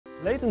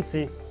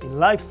Latency in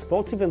live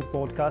sports events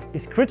broadcast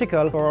is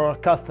critical for our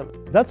customers.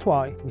 That's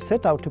why we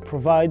set out to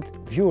provide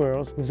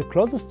viewers with the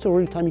closest to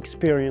real-time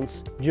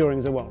experience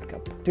during the World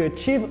Cup. To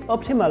achieve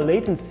optimal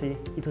latency,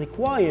 it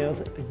requires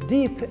a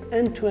deep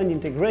end-to-end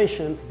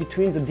integration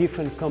between the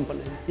different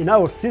components. In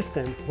our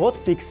system,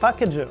 Broadpeak's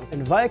packagers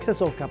and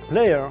Viaccess-Orca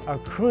player are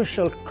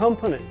crucial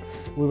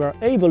components. We were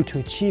able to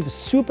achieve a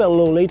super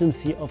low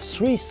latency of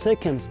 3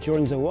 seconds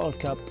during the World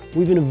Cup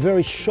within a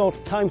very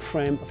short time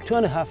frame of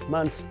 2.5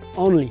 months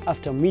only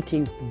after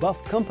meeting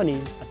both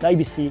companies at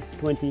IBC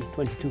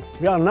 2022.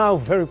 We are now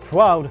very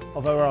proud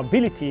of our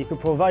ability to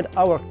provide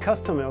our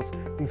customers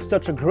with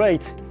such a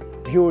great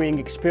viewing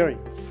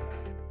experience.